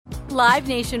Live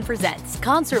Nation presents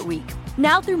Concert Week.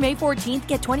 Now through May 14th,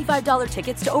 get $25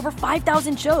 tickets to over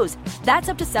 5,000 shows. That's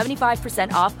up to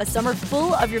 75% off a summer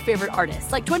full of your favorite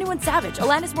artists like 21 Savage,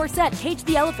 Alanis Morissette, Cage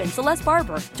the Elephant, Celeste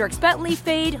Barber, Dierks Bentley,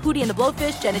 Fade, Hootie and the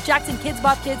Blowfish, Janet Jackson, Kidz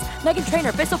Bop Kids, Meghan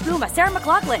Trainor, Peso Pluma, Sarah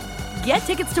McLachlan. Get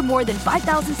tickets to more than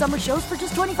 5,000 summer shows for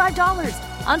just $25.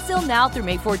 Until now through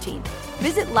May 14th.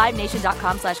 Visit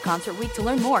LiveNation.com/Concert Week to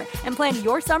learn more and plan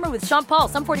your summer with Sean Paul,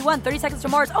 Sum 41, 30 Seconds to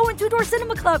Mars, and Two Door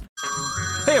Cinema Club.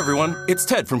 Hey everyone, it's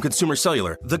Ted from Consumer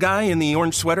Cellular, the guy in the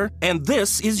orange sweater, and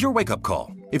this is your wake-up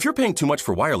call. If you're paying too much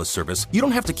for wireless service, you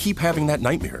don't have to keep having that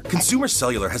nightmare. Consumer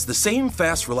Cellular has the same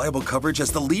fast, reliable coverage as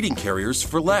the leading carriers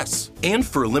for less. And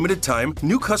for a limited time,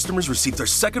 new customers receive their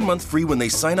second month free when they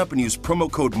sign up and use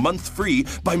promo code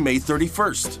MONTHFREE by May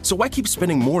 31st. So why keep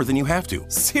spending more than you have to?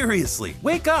 Seriously,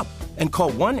 wake up and call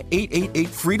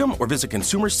 1-888-FREEDOM or visit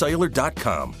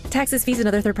consumercellular.com. Taxes, fees, and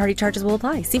other third-party charges will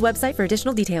apply. See website for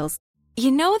additional details.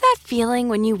 You know that feeling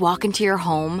when you walk into your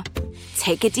home,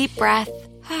 take a deep breath,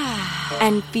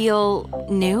 and feel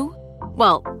new?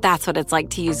 Well, that's what it's like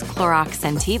to use Clorox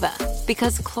Scentiva.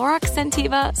 Because Clorox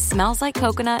Scentiva smells like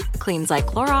coconut, cleans like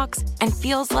Clorox, and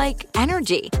feels like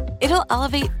energy. It'll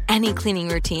elevate any cleaning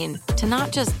routine to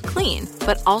not just clean,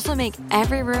 but also make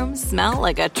every room smell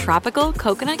like a tropical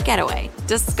coconut getaway.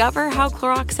 Discover how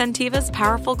Clorox Scentiva's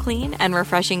powerful clean and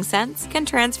refreshing scents can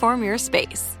transform your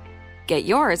space. Get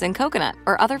yours in coconut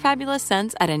or other fabulous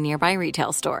scents at a nearby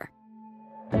retail store.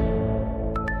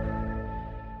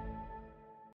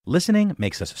 Listening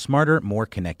makes us smarter, more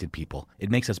connected people.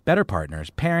 It makes us better partners,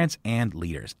 parents, and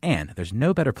leaders. And there's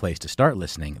no better place to start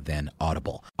listening than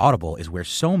Audible. Audible is where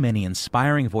so many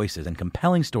inspiring voices and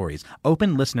compelling stories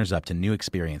open listeners up to new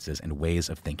experiences and ways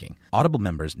of thinking. Audible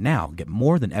members now get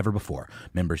more than ever before.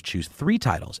 Members choose 3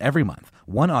 titles every month,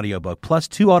 1 audiobook plus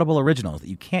 2 Audible originals that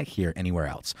you can't hear anywhere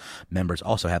else. Members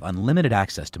also have unlimited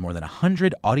access to more than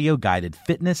 100 audio-guided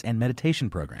fitness and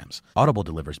meditation programs. Audible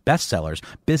delivers bestsellers,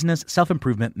 business,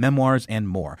 self-improvement, memoirs, and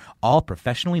more, all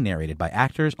professionally narrated by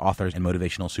actors, authors, and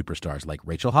motivational superstars like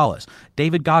Rachel Hollis,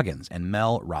 David Goggins, and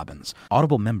Mel Robbins.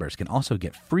 Audible members can also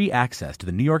get free access to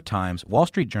the New York Times, Wall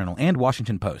Street Journal, and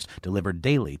Washington Post delivered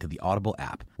daily to the Audible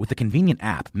app. With the convenient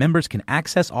app, members can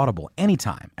access Audible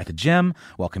anytime, at the gym,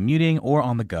 while commuting, or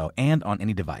on the go, and on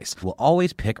any device. We'll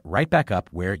always pick right back up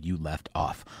where you left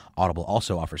off. Audible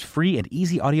also offers free and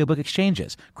easy audiobook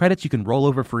exchanges, credits you can roll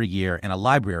over for a year, and a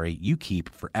library you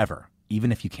keep forever, even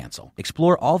if you cancel.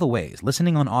 Explore all the ways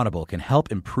listening on Audible can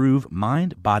help improve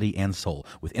mind, body, and soul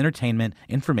with entertainment,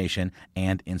 information,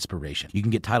 and inspiration. You can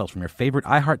get titles from your favorite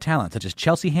iHeart talent such as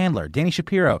Chelsea Handler, Danny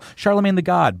Shapiro, Charlamagne the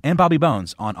God, and Bobby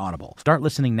Bones on Audible. Start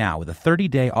listening now with a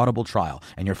 30-day Audible trial,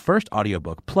 and your first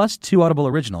audiobook plus 2 Audible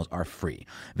originals are free.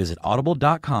 Visit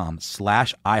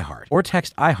audible.com/iHeart or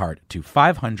text iHeart to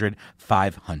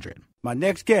 500-500. My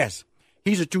next guest,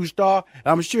 he's a true star,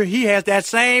 and I'm sure he has that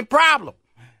same problem.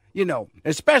 You know,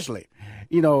 especially,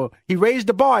 he raised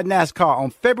the bar at NASCAR on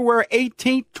February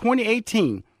 18th,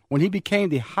 2018, when he became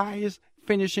the highest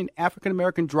finishing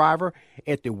African-American driver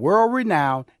at the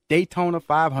world-renowned Daytona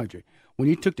 500, when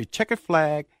he took the checkered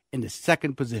flag in the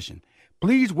second position.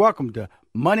 Please welcome to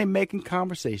Money-Making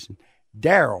Conversation,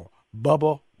 Darrell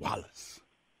Bubba Wallace.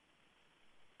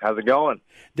 How's it going?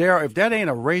 Darrell, if that ain't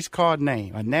a race car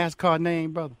name, a NASCAR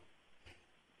name, brother.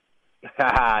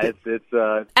 it's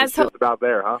just about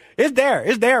there, huh? It's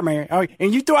there, man.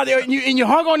 And you throw out there, and you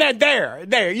hung on that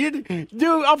there. You,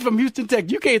 dude, I'm from Houston,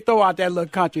 Texas. You can't throw out that little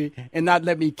country and not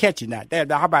let me catch you now.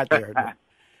 How about there?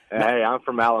 Hey, I'm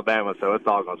from Alabama, so it's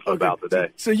all going to slip out today.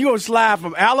 So you're going to slide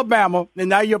from Alabama, and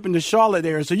now you're up in the Charlotte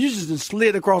area. So you just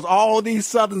slid across all these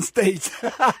southern states.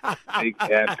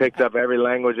 Yeah, picked up every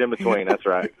language in between. That's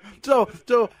right. So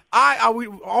we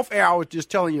off air, I was just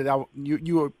telling you that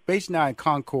you were based now in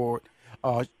Concord,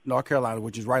 North Carolina,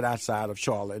 which is right outside of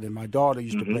Charlotte. And my daughter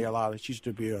used to play a lot. She used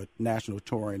to be a national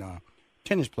touring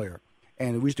tennis player.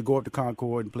 And we used to go up to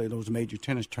Concord and play those major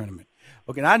tennis tournaments.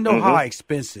 Okay, and I know how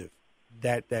expensive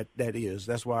that is.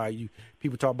 That's why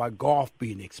people talk about golf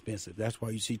being expensive. That's why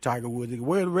you see Tiger Woods.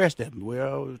 Where are the rest of them?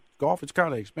 Well, golf is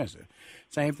kind of expensive.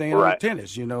 Same thing with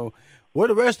tennis, Where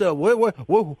the rest of them?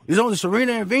 What is only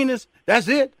Serena and Venus? That's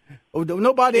it?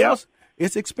 Nobody else?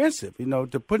 It's expensive,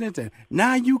 to put into.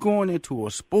 Now you going into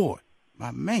a sport,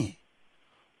 my man.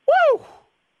 Woo!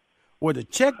 Where the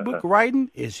checkbook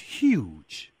writing is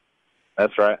huge.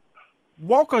 That's right.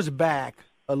 Walk us back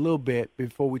a little bit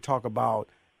before we talk about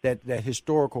that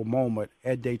historical moment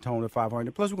at Daytona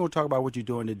 500. Plus, we're going to talk about what you're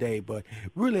doing today. But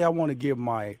really, I want to give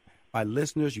my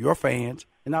listeners, your fans,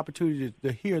 an opportunity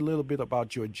to hear a little bit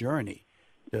about your journey.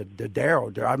 The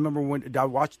Darrell. I remember when I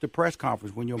watched the press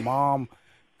conference when your mom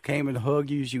came and hugged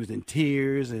you. She was in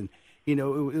tears, and it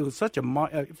was such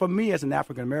a for me as an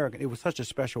African American, it was such a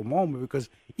special moment because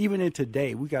even in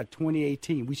today, we got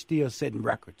 2018, we still setting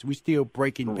records, we still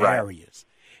breaking barriers,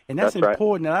 and that's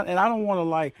important. Right. And I don't want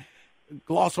to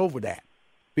gloss over that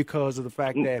because of the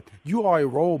fact that you are a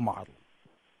role model.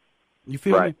 You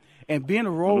feel me? And being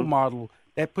a role model,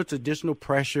 that puts additional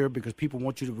pressure because people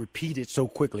want you to repeat it so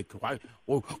quickly.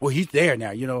 Well, he's there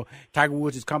now. Tiger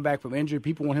Woods has come back from injury.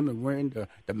 People want him to win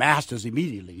the Masters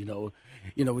immediately.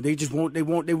 They just want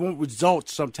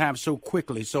results sometimes so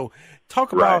quickly. So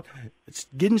talk about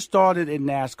getting started in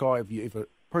NASCAR. If a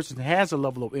person has a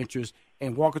level of interest,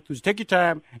 and take your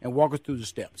time and walk us through the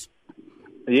steps.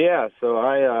 Yeah. So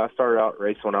I started out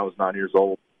racing when I was 9 years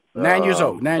old. 9 years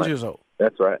old. 9 years old.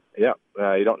 That's right. Yeah.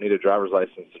 You don't need a driver's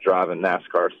license to drive in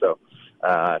NASCAR. So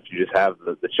if you just have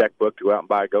the checkbook to go out and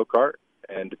buy a go-kart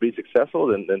and to be successful,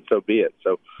 then so be it.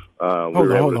 So we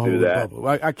were able to do that.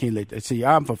 I can't let that. See,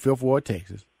 I'm from Fifth Ward,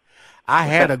 Texas. I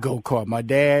had a go-kart. My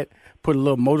dad put a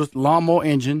little lawnmower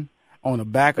engine on the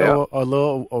back of a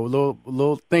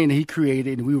little thing that he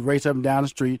created, and we would race up and down the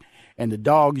street, and the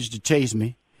dog used to chase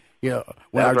me.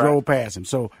 When I drove past him.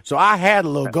 So I had a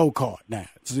little go-kart now.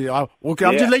 See, I'm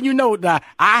just letting you know that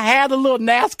I had a little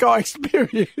NASCAR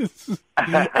experience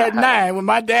at 9 when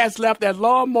my dad slapped that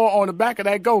lawnmower on the back of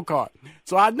that go-kart.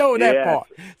 So I know that part.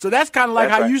 So that's kind of like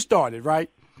how you started,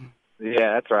 right?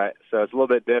 Yeah, that's right. So it's a little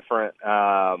bit different.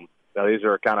 These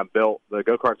are kind of built, the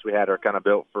go-karts we had are kind of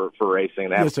built for racing.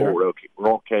 They have full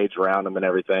roll cage around them and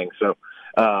everything. So,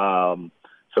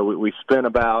 So we spent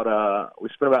about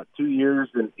 2 years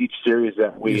in each series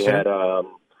that we had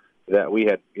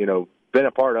been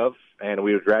a part of, and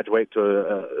we would graduate to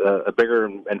a bigger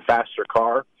and faster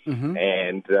car,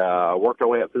 and worked our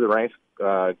way up through the ranks,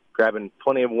 grabbing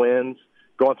plenty of wins,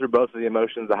 going through both of the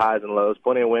emotions, the highs and lows,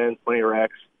 plenty of wins, plenty of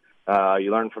wrecks.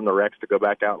 You learn from the wrecks to go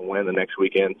back out and win the next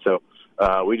weekend. So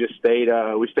we just stayed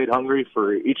hungry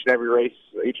for each and every race,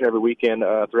 each and every weekend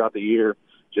throughout the year.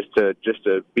 Just to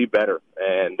be better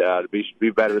and to be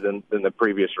better than the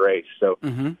previous race. So,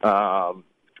 when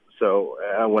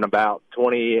about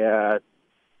 2008,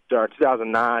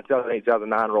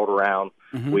 2009 rolled around,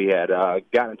 we had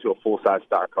gotten into a full size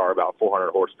stock car, about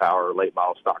 400 horsepower, late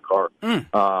model stock car, and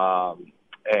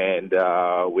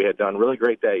we had done really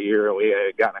great that year. And we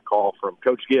had gotten a call from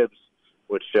Coach Gibbs,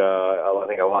 which I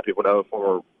think a lot of people know,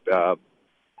 former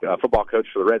football coach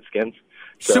for the Redskins.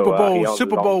 So,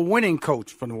 Super Bowl winning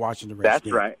coach from the Washington Redskins.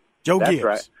 That's right. Joe That's Gibbs.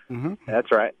 Right.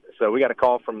 That's right. So we got a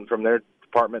call from their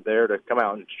department there to come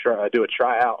out and do a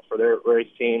tryout for their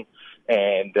race team,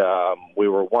 and we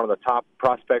were one of the top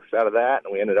prospects out of that,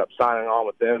 and we ended up signing on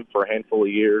with them for a handful of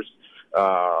years,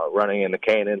 running in the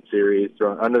K&N series,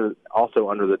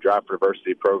 also under the Drive for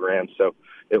Diversity program. So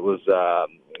it was a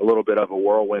little bit of a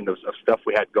whirlwind of stuff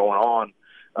we had going on,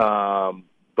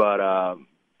 but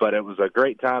it was a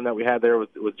great time that we had there with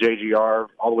JGR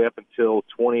all the way up until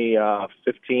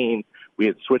 2015. We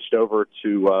had switched over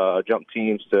to jump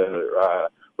teams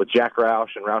with Jack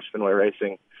Roush and Roush Fenway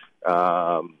Racing,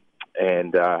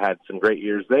 and had some great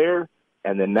years there.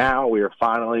 And then now we are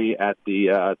finally at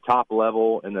the top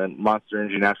level in the Monster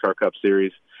Energy NASCAR Cup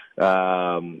Series,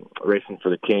 racing for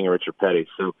the King, Richard Petty.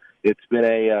 So it's been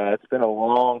a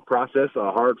long process,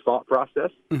 a hard fought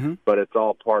process, but it's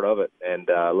all part of it. And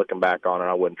looking back on it,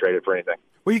 I wouldn't trade it for anything.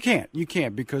 Well, you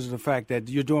can't because of the fact that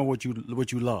you're doing what you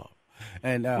love.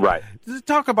 And right.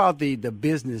 Talk about the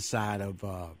business side of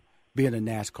being a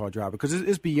NASCAR driver, because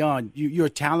it's beyond you're a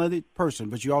talented person,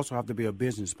 but you also have to be a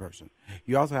business person.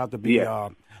 You also have to be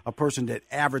a person that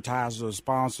advertisers or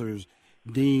sponsors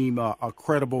deem a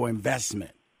credible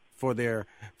investment for their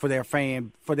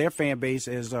fan base,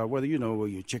 as whether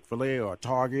you're Chick-fil-A or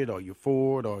Target or you're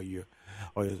Ford or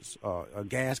a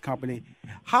gas company.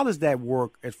 How does that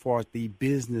work as far as the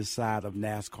business side of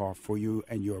NASCAR for you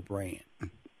and your brand?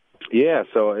 Yeah,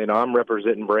 so I'm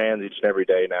representing brands each and every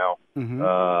day now.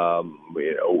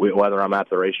 Whether I'm at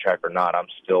the racetrack or not, I'm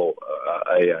still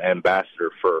an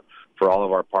ambassador for all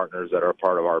of our partners that are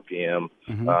part of RPM,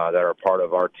 that are part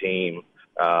of our team.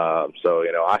 So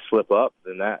I slip up,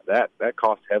 then that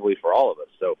costs heavily for all of us.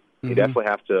 So you definitely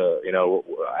have to,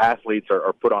 athletes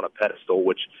are put on a pedestal,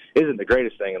 which isn't the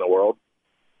greatest thing in the world.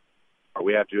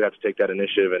 We have to take that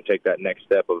initiative and take that next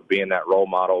step of being that role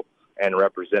model and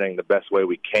representing the best way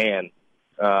we can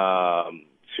to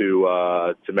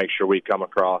make sure we come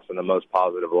across in the most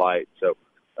positive light. So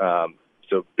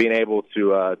being able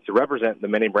to represent the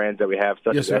many brands that we have,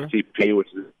 such as STP, which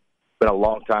has been a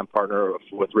long-time partner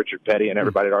with Richard Petty and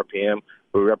everybody at RPM.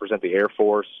 We represent the Air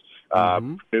Force.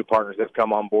 New partners that have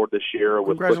come on board this year.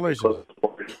 Congratulations.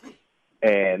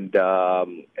 and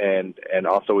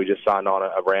also we just signed on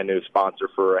a brand new sponsor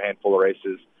for a handful of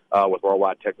races with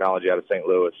Worldwide Technology out of St.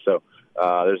 Louis. So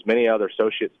there's many other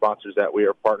associate sponsors that we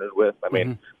are partnered with. I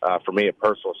mean, for me, a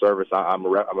personal service, I'm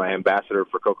an ambassador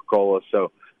for Coca-Cola,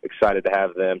 so excited to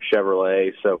have them.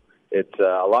 Chevrolet, so it's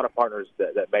a lot of partners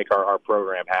that make our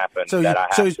program happen. So,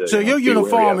 your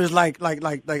uniform is like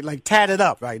tatted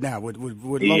up right now with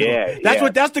logo. Yeah,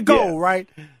 that's the goal, right?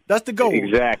 That's the goal.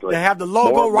 Exactly. To have the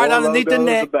logo right underneath the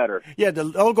neck. The better. Yeah, the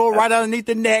logo right underneath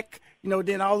the neck.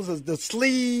 Then all this, the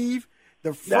sleeve,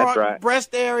 the front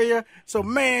breast area. So,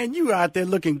 man, you out there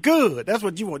looking good. That's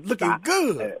what you want, looking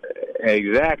good.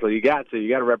 Exactly. You got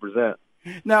to represent.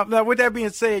 Now, with that being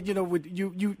said, with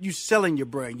you selling your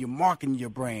brand, you're marketing your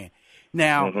brand.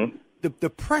 Now, the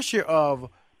pressure of,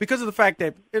 because of the fact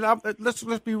that, let's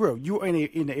be real, you're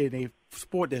in a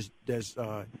sport that's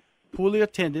poorly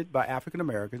attended by African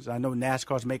Americans. I know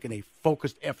NASCAR's making a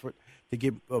focused effort to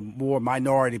get more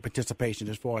minority participation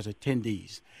as far as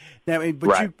attendees. Now,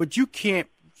 but you can't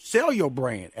sell your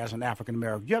brand as an African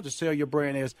American. You have to sell your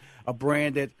brand as a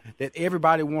brand that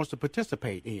everybody wants to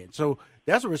participate in. So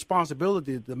that's a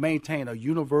responsibility to maintain a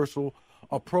universal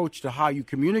approach to how you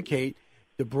communicate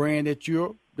the brand that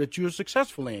you're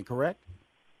successful in. Correct?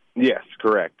 Yes,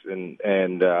 correct.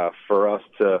 And for us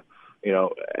to,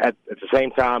 at the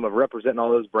same time of representing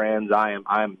all those brands,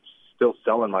 I'm still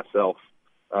selling myself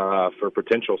for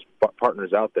potential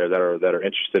partners out there that are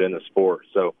interested in the sport.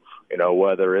 So,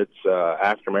 whether it's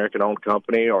African American owned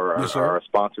company or a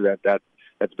sponsor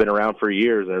that's been around for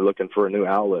years and they're looking for a new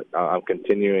outlet, I'm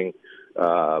continuing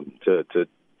to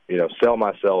sell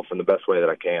myself in the best way that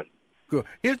I can. Good.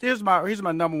 Here's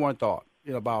my number one thought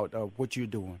about what you're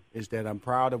doing is that I'm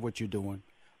proud of what you're doing.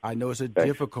 I know it's a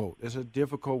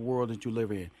difficult world that you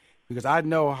live in, because I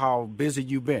know how busy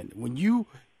you've been. When you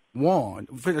when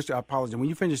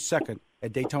you finished second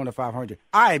at Daytona 500,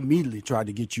 I immediately tried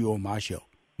to get you on my show,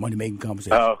 Money Making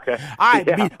Conversation. Oh, okay.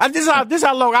 This is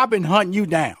how long I've been hunting you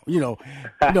down.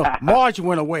 March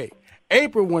went away,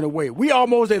 April went away. We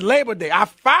almost at Labor Day. I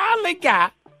finally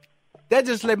got. That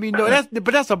just let me know.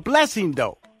 But that's a blessing,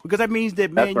 though, because that means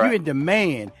that, man, you're in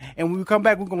demand. And when we come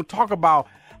back, we're going to talk about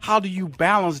how do you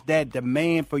balance that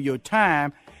demand for your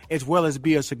time as well as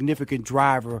be a significant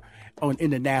driver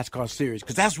in the NASCAR series,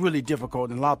 because that's really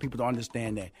difficult, and a lot of people don't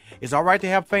understand that. It's all right to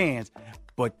have fans,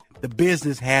 but the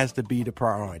business has to be the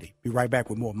priority. Be right back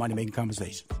with more Money Making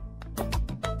Conversations.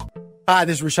 Hi,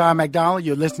 this is Rushion McDonald.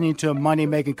 You're listening to Money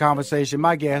Making Conversation.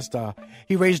 My guest,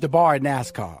 he raised the bar at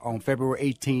NASCAR on February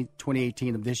 18,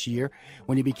 2018 of this year,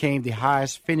 when he became the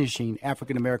highest finishing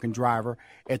African-American driver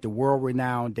at the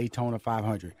world-renowned Daytona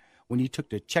 500, when he took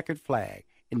the checkered flag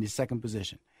in the second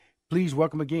position. Please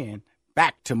welcome again,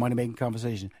 back to Money Making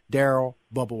Conversation, Darrell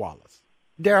Bubba Wallace.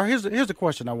 Darrell, here's the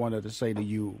question I wanted to say to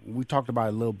you. We talked about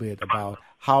it a little bit about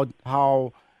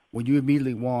how when you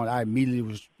immediately won, I immediately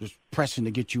was pressing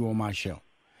to get you on my show.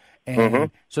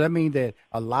 And so that means that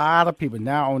a lot of people,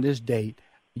 now on this date,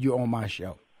 you're on my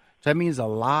show. So that means a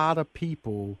lot of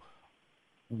people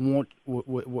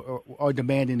are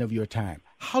demanding of your time.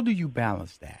 How do you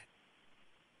balance that?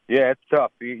 Yeah, it's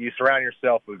tough. You surround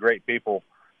yourself with great people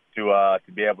to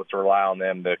be able to rely on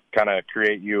them to kind of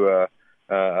create you a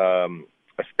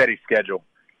steady schedule,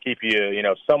 keep you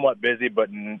somewhat busy, but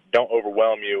don't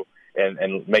overwhelm you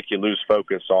and make you lose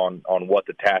focus on what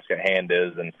the task at hand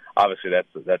is. And obviously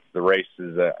that's the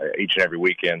races each and every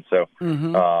weekend. So,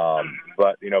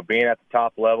 but being at the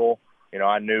top level,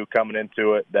 I knew coming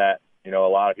into it that a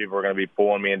lot of people are going to be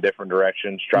pulling me in different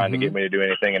directions, trying to get me to do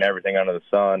anything and everything under the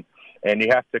sun. And you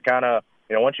have to kind of,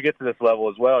 once you get to this level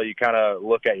as well, you kind of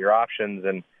look at your options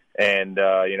and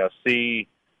see,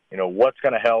 what's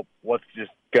going to help, what's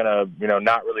just going to,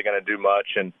 not really going to do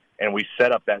much. And we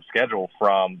set up that schedule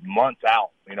from months out.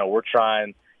 We're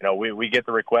trying, we get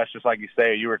the request, just like you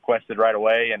say, you requested right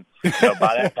away. And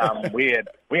by that time we had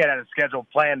a schedule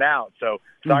planned out. So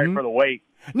sorry for the wait.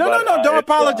 No, don't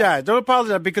apologize. Don't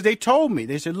apologize, because they told me,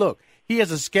 they said, look, he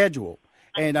has a schedule.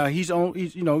 And he's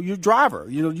you're a driver.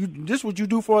 This is what you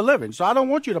do for a living. So I don't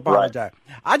want you to apologize.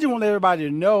 Right. I just want everybody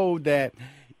to know that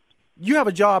you have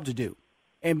a job to do.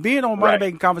 And being on Money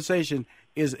Making Conversation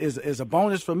is a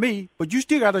bonus for me, but you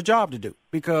still got a job to do,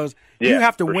 because you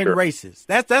have to win races.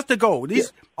 That's the goal.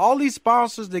 All these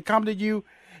sponsors that come to you,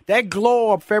 that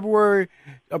glow of February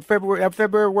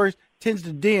tends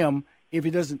to dim if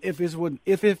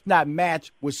it's not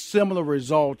matched with similar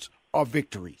results or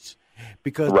victories.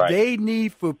 because they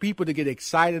need for people to get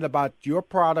excited about your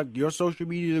product, your social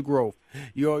media growth.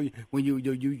 When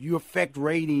you affect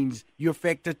ratings, you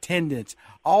affect attendance,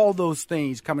 all those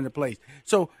things come into place.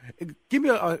 So give me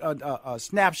a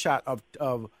snapshot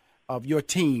of your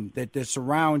team that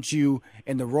surrounds you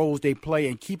and the roles they play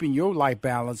in keeping your life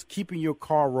balanced, keeping your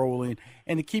car rolling,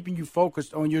 and keeping you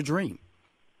focused on your dream.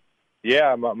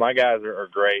 Yeah, my guys are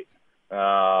great. We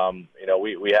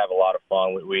have a lot of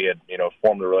fun. We had,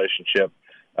 formed a relationship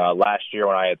last year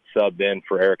when I had subbed in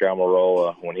for Eric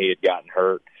Almirola when he had gotten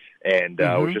hurt and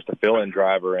was just a fill-in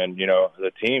driver. And,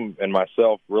 the team and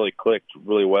myself really clicked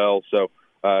really well. So it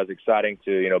was exciting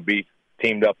to, be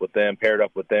teamed up with them, paired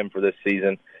up with them for this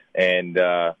season. And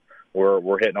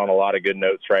we're hitting on a lot of good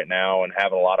notes right now and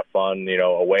having a lot of fun,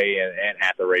 away and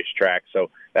at the racetrack. So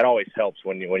that always helps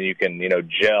when you can,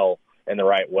 gel in the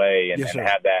right way and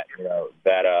have that,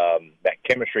 that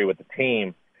chemistry with the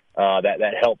team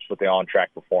that helps with the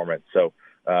on-track performance. So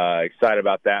excited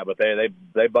about that. But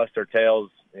they bust their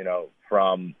tails,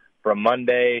 from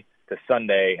Monday to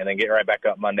Sunday, and then get right back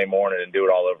up Monday morning and do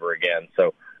it all over again.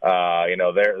 So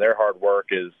their hard work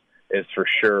is for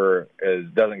sure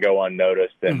doesn't go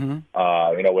unnoticed, and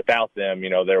without them,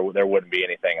 there wouldn't be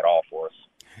anything at all for us.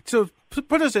 So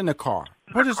put us in the car.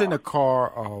 Put us in the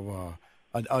car of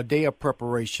a day of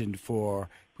preparation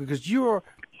because you're,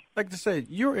 like I said,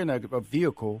 you're in a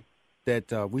vehicle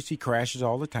that we see crashes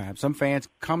all the time. Some fans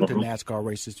come to NASCAR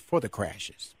races for the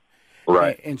crashes,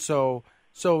 right? And so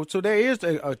there is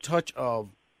a touch of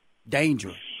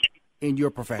danger in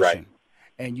your profession. Right.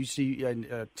 And you see,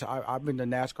 I've been to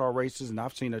NASCAR races, and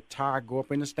I've seen a tire go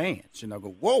up in the stands.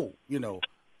 Go, whoa,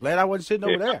 glad I wasn't sitting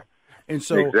over there. And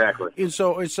so, exactly. And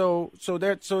so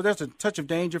there's a touch of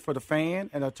danger for the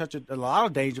fan, and a lot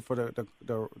of danger for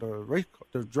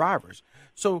the drivers.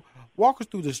 So, walk us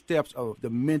through the steps of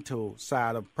the mental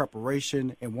side of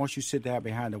preparation, and once you sit down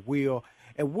behind the wheel,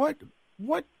 and what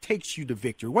takes you to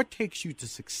victory? What takes you to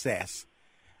success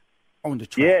on the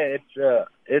track? Yeah,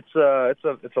 it's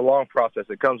a long process.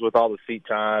 It comes with all the seat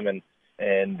time and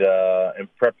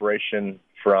preparation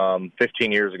from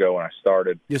 15 years ago when I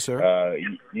started. Yes, sir.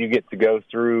 You get to go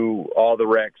through all the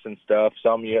wrecks and stuff.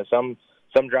 Some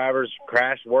drivers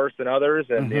crash worse than others,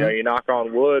 and you knock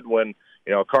on wood when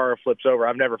a car flips over.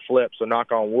 I've never flipped, so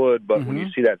knock on wood. But when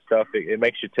you see that stuff, it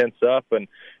makes you tense up,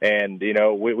 and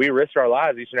we risk our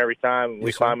lives each and every time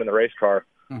we climb in the race car.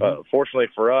 Fortunately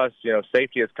for us,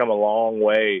 safety has come a long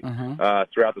way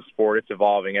throughout the sport. It's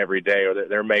evolving every day, or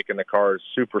they're making the cars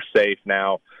super safe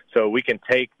now. So we can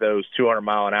take those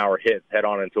 200-mile-an-hour hits head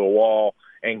on into a wall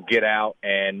and get out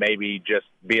and maybe just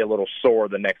be a little sore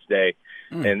the next day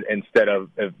and instead of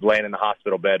laying in the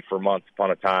hospital bed for months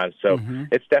upon a time. So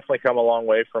it's definitely come a long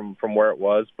way from where it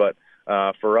was. But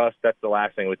for us, that's the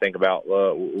last thing we think about.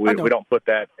 We don't put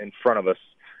that in front of us.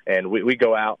 And we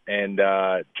go out and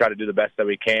try to do the best that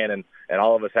we can, and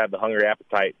all of us have the hungry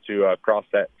appetite to cross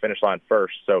that finish line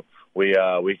first. So we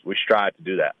strive to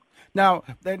do that. Now,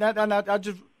 I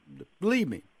just believe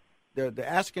me, the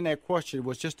asking that question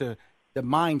was just the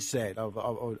mindset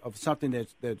of something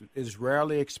that is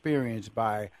rarely experienced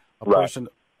by a person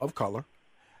of color,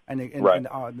 and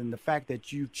the fact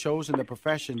that you've chosen the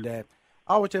profession that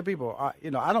I always tell people, I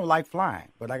don't like flying,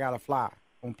 but I got to fly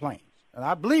on planes. And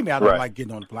I believe me, I don't like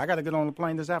getting on the plane. I got to get on the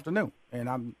plane this afternoon, and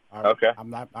I'm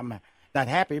not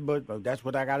happy, but that's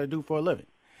what I got to do for a living.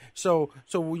 So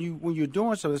when you're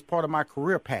doing so, it's part of my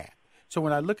career path. So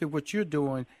when I look at what you're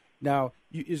doing now,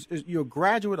 you're a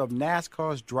graduate of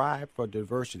NASCAR's Drive for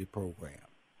Diversity program.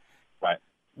 Right.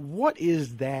 What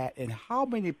is that, and how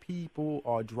many people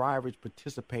or drivers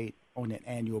participate on an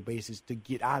annual basis to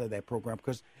get out of that program?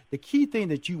 Because the key thing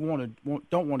that you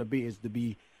don't want to be is to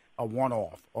be a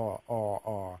one-off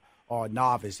or a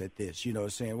novice at this,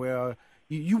 saying, well,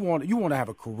 you want to have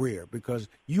a career because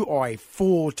you are a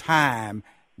full-time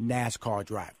NASCAR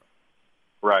driver.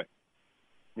 Right.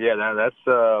 Yeah, that's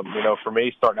for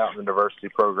me, starting out in the diversity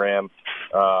program,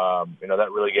 that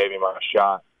really gave me my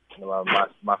shot,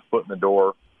 my foot in the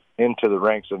door into the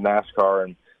ranks of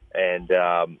NASCAR, and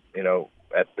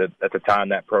at the time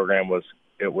that program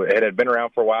it had been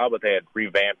around for a while, but they had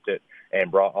revamped it and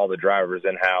brought all the drivers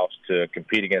in-house to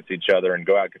compete against each other and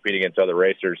go out and compete against other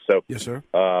racers. So yes, sir.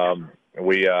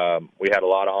 We had a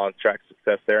lot of on-track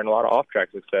success there and a lot of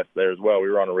off-track success there as well. We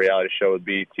were on a reality show with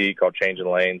BET called Changing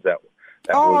Lanes. I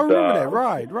remember that.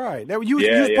 Right. You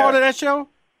was part of that show?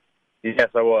 Yes,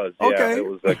 I was. Okay. Yeah, it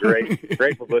was a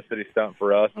great publicity stunt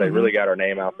for us. They really got our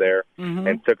name out there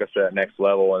and took us to that next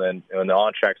level. And then the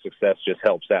on-track success just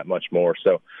helps that much more.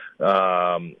 So,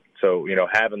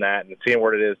 having that and seeing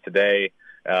where it is today,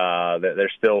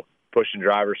 there's still pushing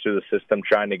drivers through the system,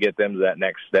 trying to get them to that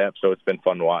next step. So it's been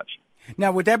fun to watch.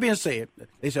 Now, with that being said,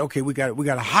 they say, okay, we got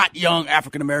a hot young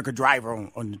African American driver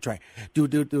on the track.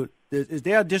 Is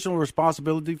there additional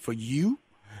responsibility for you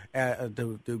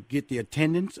to get the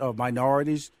attendance of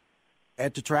minorities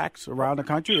at the tracks around the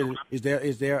country? Is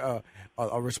there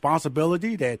a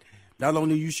responsibility that not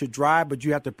only you should drive, but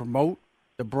you have to promote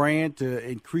the brand to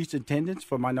increase attendance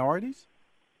for minorities?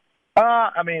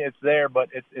 I mean, it's there, but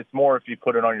it's more if you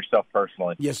put it on yourself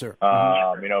personally. Yes, sir.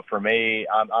 You know, for me,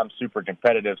 I'm super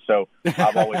competitive, so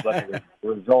I've always let the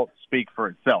results speak for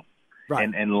itself, right.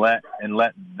 and let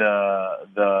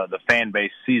the fan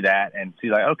base see that and see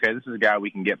like, okay, this is a guy we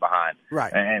can get behind.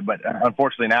 Right. But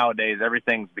unfortunately nowadays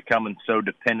everything's becoming so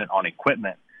dependent on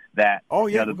equipment that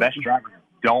you know, the best drivers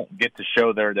don't get to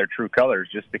show their true colors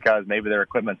just because maybe their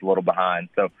equipment's a little behind.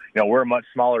 So you know, we're a much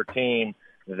smaller team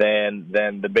than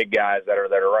the big guys that are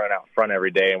running out front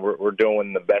every day, and we're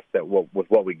doing the best with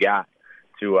what we got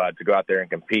to go out there and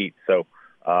compete. So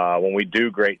when we do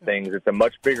great things, it's a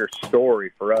much bigger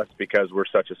story for us because we're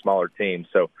such a smaller team.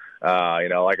 So you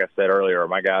know, like I said earlier,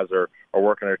 my guys are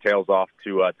working their tails off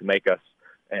to make us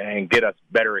and get us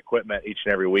better equipment each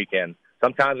and every weekend.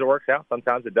 Sometimes it works out,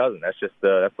 sometimes it doesn't. That's just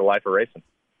that's the life of racing.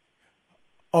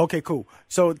 Okay, cool.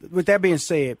 So with that being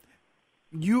said,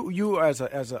 you as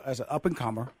an up and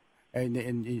comer,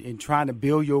 and trying to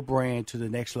build your brand to the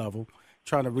next level,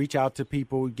 trying to reach out to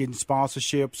people, getting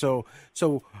sponsorship. So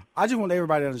I just want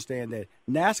everybody to understand that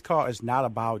NASCAR is not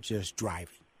about just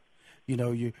driving. You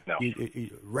know, you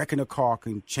wrecking a car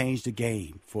can change the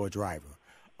game for a driver.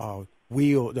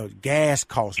 The gas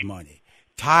costs money,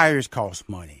 tires cost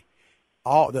money,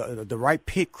 all the right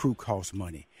pit crew costs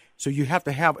money. So you have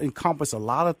to encompass a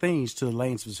lot of things to the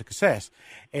lanes of success,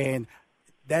 and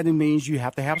that means you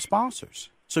have to have sponsors.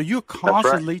 So you're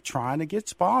constantly trying to get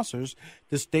sponsors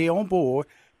to stay on board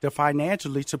to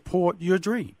financially support your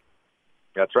dream.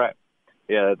 That's right.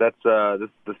 Yeah, that's the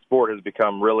sport has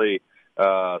become really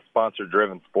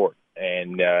sponsor-driven sport,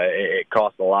 and it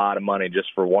costs a lot of money just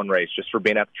for one race, just for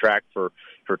being at the track for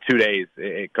 2 days.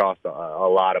 It costs a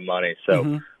lot of money.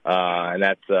 So, and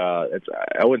that's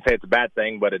I wouldn't say it's a bad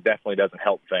thing, but it definitely doesn't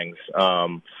help things.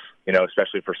 You know,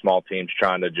 especially for small teams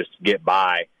trying to just get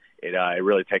by, it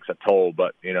really takes a toll.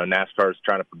 But you know, NASCAR is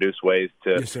trying to produce ways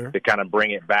to kind of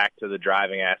bring it back to the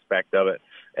driving aspect of it,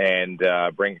 and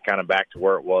bring it kind of back to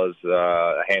where it was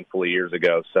a handful of years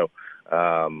ago. So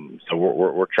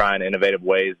we're trying innovative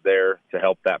ways there to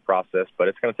help that process, but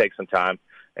it's going to take some time,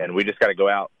 and we just got to go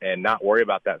out and not worry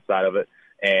about that side of it,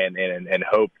 and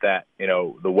hope that, you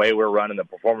know, the way we're running, the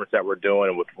performance that we're doing,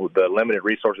 and with the limited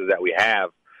resources that we have,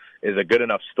 is a good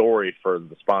enough story for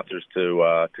the sponsors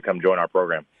to come join our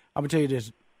program. I'm going to tell you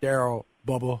this, Darrell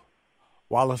Bubba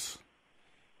Wallace,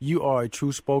 you are a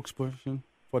true spokesperson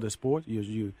for the sport.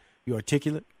 You're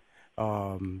articulate.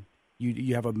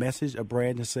 You have a message, a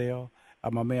brand to sell.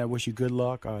 My man, I wish you good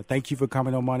luck. Thank you for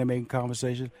coming on Money Making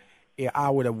Conversation. Yeah,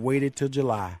 I would have waited till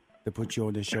July to put you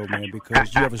on this show, man,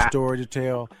 because you have a story to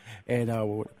tell, and I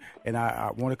want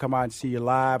to come out and see you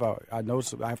live. I know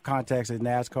I have contacts at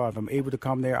NASCAR. If I'm able to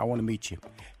come there, I want to meet you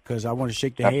because I want to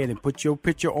shake the hand and put your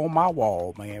picture on my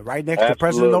wall, man, right next to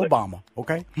President Obama.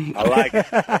 Okay? I like it.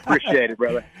 Appreciate it,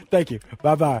 brother. Thank you.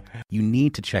 Bye-bye. You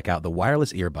need to check out the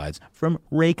wireless earbuds from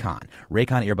Raycon.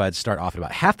 Raycon earbuds start off at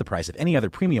about half the price of any other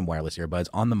premium wireless earbuds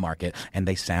on the market, and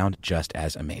they sound just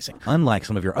as amazing. Unlike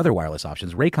some of your other wireless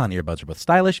options, Raycon earbuds are both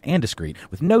stylish and discreet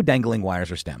with no dangling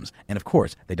wires or stems. And of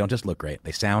course, they don't just look great,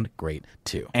 they sound great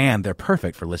too. And they're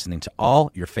perfect for listening to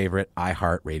all your favorite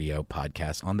iHeartRadio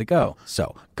podcasts on the go.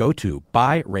 So go to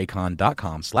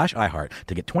buyraycon.com/iHeart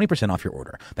to get 20% off your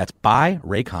order. That's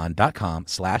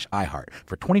buyraycon.com/iHeart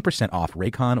for 20% off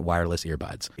Raycon wireless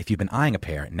earbuds. If you've been eyeing a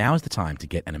pair, now is the time to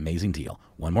get an amazing deal.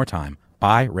 One more time,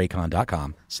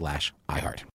 buyraycon.com/iHeart.